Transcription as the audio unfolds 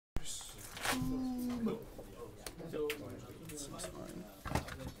Seems fine.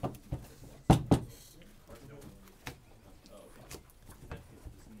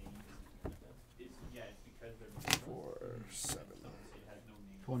 4, 7.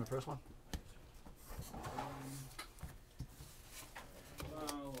 Who won the first one?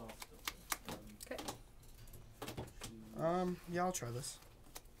 Okay. Yeah, I'll try this.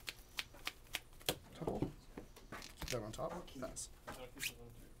 Couple. Keep that on top. Pass.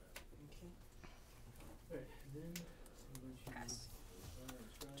 Pass.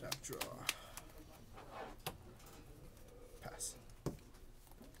 Tap, draw. Pass.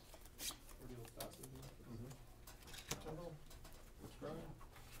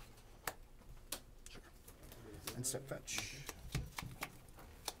 Sure. And step fetch.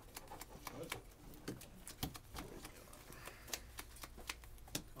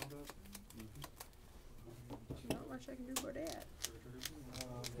 Not much I can do for that.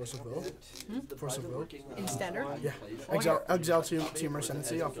 Force of will. Force of will. In standard? Yeah. Exile Temur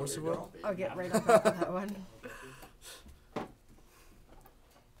Ascendancy off Force of will. I'll get right on top of that one.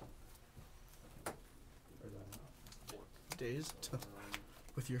 Dazed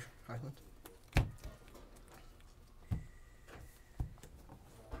with your island.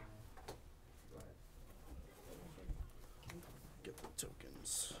 Get the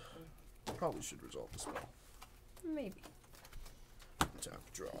tokens. Probably should resolve the spell. Maybe. Tap,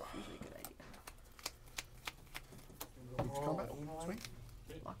 draw. Usually a good idea. Move to combat. Swing.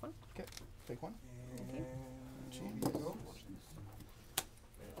 Lock one. Okay. Take one. Okay.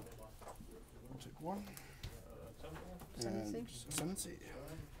 We'll take one. Ascendancy. And Ascendancy.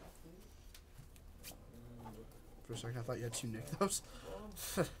 For a second, I thought you had 2 nick those.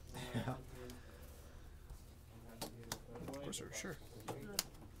 Of course, sir. Sure.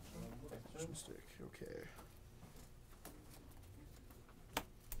 Just mistake. Okay.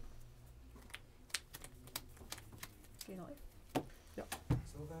 Gain a life. Yep.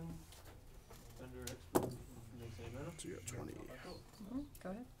 So then, So you got 20. Go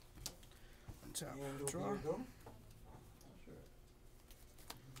ahead. Untap. and Draw. over you go.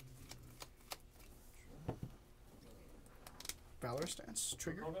 Valor stance.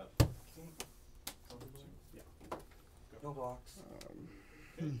 Trigger. No blocks.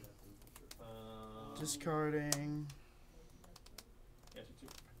 Discarding.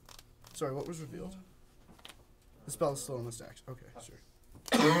 Sorry, what was revealed? The spell is still on the stacks. Okay, sure.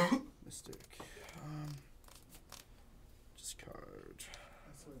 Mystic. Discard.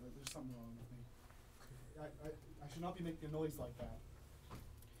 I swear that there's something wrong with me. I should not be making a noise like that.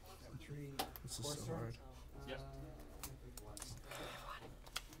 3. This is so hard. Here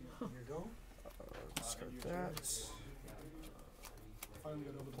you go. Discard that. Finally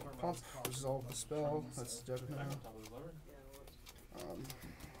got over the part where I Pump. was cautious Resolve the about spell. trying to That's set- dead now.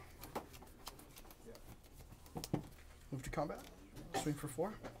 Move to combat. Swing for 4.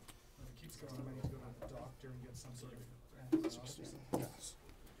 If it keeps going, I need to go to the doctor and get some sort of 16. Yes.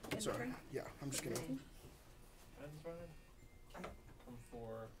 End Sorry. turn. Yeah, I'm just gonna. Okay. Come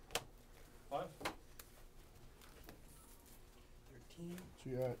for 5. 13. So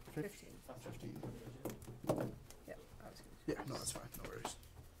you're at 15. 15. Yep. I was good. Yeah, no, that's fine. No worries.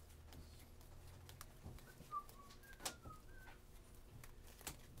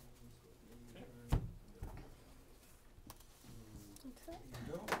 Okay. Here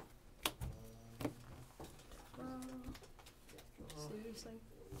you go. Seriously?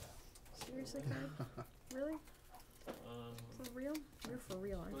 Seriously, Craig? Really? For real? You're for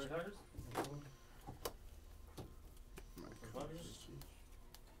real, aren't you? Attackers? My Fighters?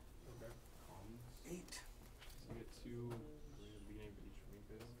 8. So you get 2 at the beginning of each ring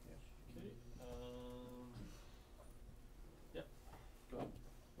phase. Okay. Yep. Go ahead.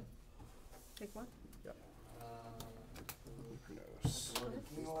 Take one. Yep. Who knows?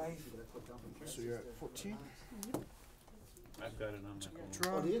 Gain life. So you're at 14. I've got it on my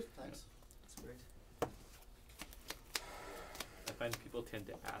Draw. Oh, do you? Thanks. That's great. I find people tend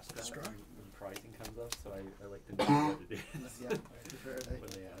to ask that Straw? when pricing comes up, so I like to know what it is Yeah, prefer it. when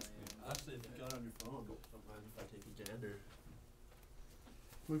they ask me. Actually, if you got it on your phone, don't mind if I take a gander.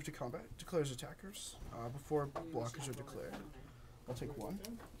 Move to combat. Declares attackers. Before blockers are declared, I'll take 1.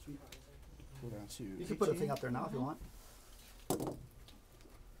 Go down to You can put a thing up there now if you want.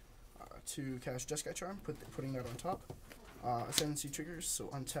 to cast Jeskai Charm, putting that on top. Ascendancy triggers, so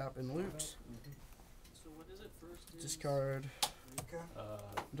untap and loot. So what is it first? Discard Rika.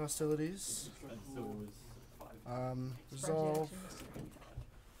 hostilities. And so it was 5. Resolve.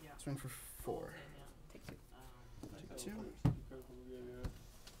 Yeah. Swing for 4. Take 2. Take 2.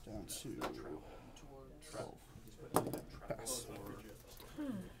 Down to 12. Pass.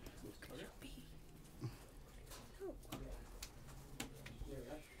 Be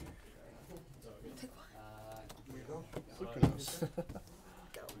So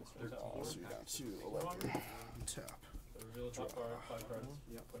you're down to 11. Tap. So reveal the top card, 5 cards.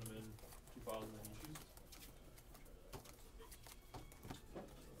 Put them in 2 piles and then you choose.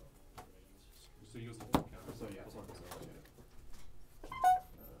 So you use the full counter. So yeah,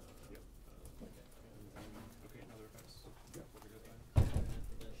 yep. Okay, another effects. Yep.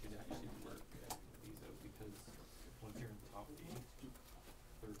 Should actually work these out because once you're in the top 8,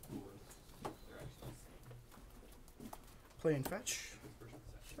 3rd, 4th, they're actually the same. Play and fetch. This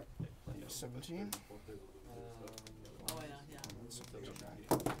person's actually 17.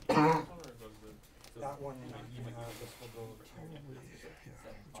 That one, you might this will go to You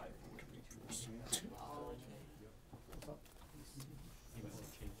might want to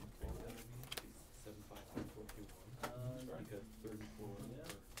change it to 7, 5, 4, 2, 1. Because 34,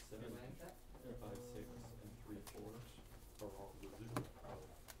 7, 5, 6, and 3, 4 are all residual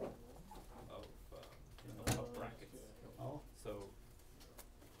of brackets. Oh. So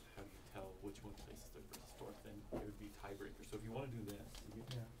how do you tell which one places third versus fourth? Then it would be tiebreaker. So if you want to do this,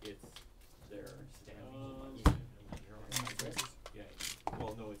 it's their standing. Yeah.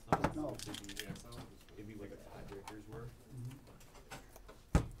 Well, no, it's not. No. It'd be like a tiebreakers were.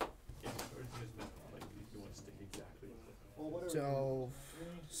 Yeah, or it's just meant like if you want to stick exactly. Well, whatever. Delve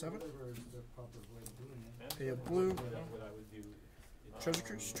 7. Whatever is the proper way of doing it. Pay a blue. What I would do. Treasure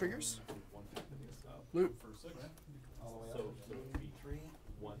cruise triggers. One pack of this up. Loot. All the way So up. it would be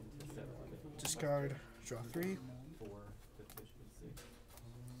 1 to 7. Discard. Draw 3. 4 to 6. And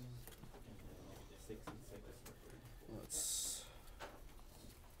 6 and 6 for 3. Let's.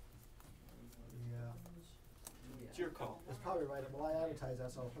 Yeah. It's your call. It's probably right. Well, I advertise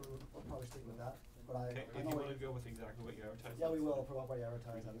that, so we'll probably stick with that. But I Okay, if know you what want to go with exactly what you advertised. yeah, we will for what you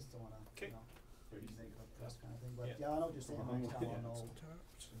advertise. I just don't want to, Okay. make up press kind of thing. But Yeah. yeah, I know what you're saying. Next time I'll know Tapped.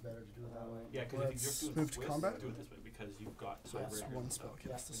 it's better to do it that way. Yeah, because if you just do Let's it move to Swiss, combat. do it this way because you've got So that's tiebreakers one and spell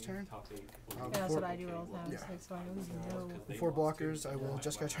stuff. cast this turn. Top 8. Yeah, that's what I do Okay, all the time. yeah. So I always know. Before blockers, I will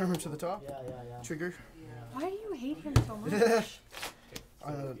Jeskai Timer to the top. Yeah. Trigger. Why do you hate him so much?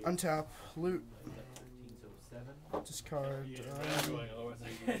 Untap. Loot. So 7. Discard.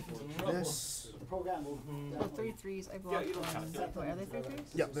 This. The program will. So 3 3s. I blocked you don't one. have to. Wait, are they 3 3s?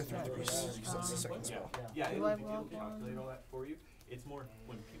 Yeah, they're 3 Yeah. 3s. Because that's the second spell. Yeah, Do it'll, I it'll block calculate one? all that for you. It's more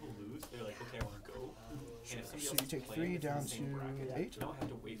when people lose, they're like, okay, I want to go. And if somebody So else you is take playing 3 that's in down the same to bracket, 8. now I have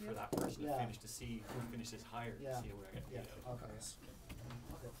to wait for that person to Yeah. finish to see who finishes higher to Yeah. see what I get. Yeah. Yeah. Okay. Nice.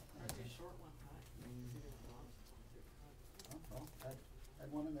 Oh, well,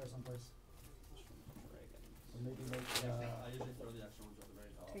 add one in there someplace. Or maybe make usually throw the extra ones at the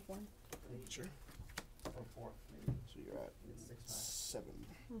very top. Take one. Sure. or fourth maybe. So you're at It's 6 max. 7.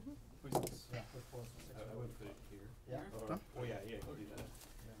 Mm-hmm. Yeah, put fourth. I would put it here. Yeah. Or, Done? oh yeah, you can do that.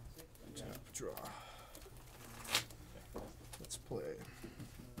 Tap. Draw. Let's play.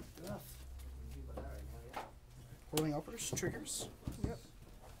 Good enough. Holding uppers. Triggers. Yep.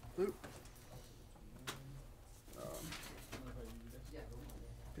 Loot.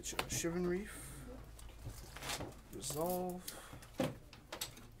 Pitch a Shivan Reef. Resolve.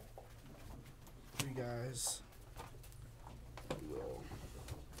 3 guys. Will.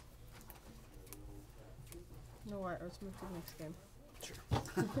 You know what? Let's move to the next game. Sure.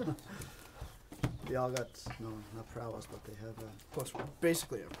 They all got, no, not prowess, but they have, Plus,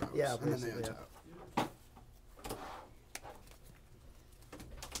 basically a prowess. Yeah, and then they basically, untap.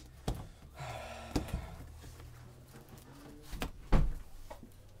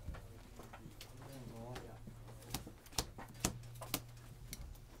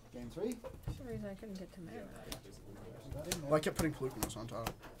 game 3. For some reason I couldn't get to mana. Well, I kept putting Pelucos on top.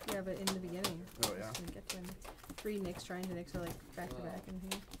 Yeah, but in the beginning. Oh, I yeah. just couldn't get to him. 3 nicks trying to nix are like back to back in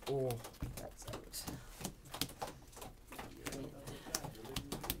here. Oh, That's out.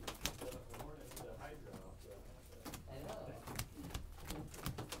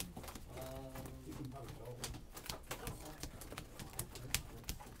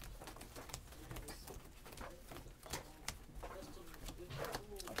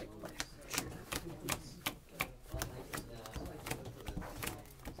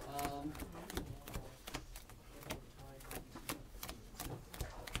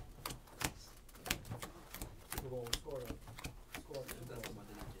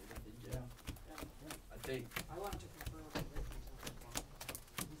 I think.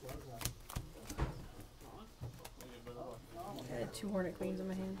 I had 2 Hornet Queens in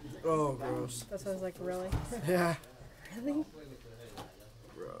my hand. oh, gross. That's why I was like, really? Yeah. Really?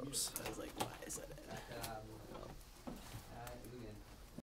 Gross. I was like, why is that?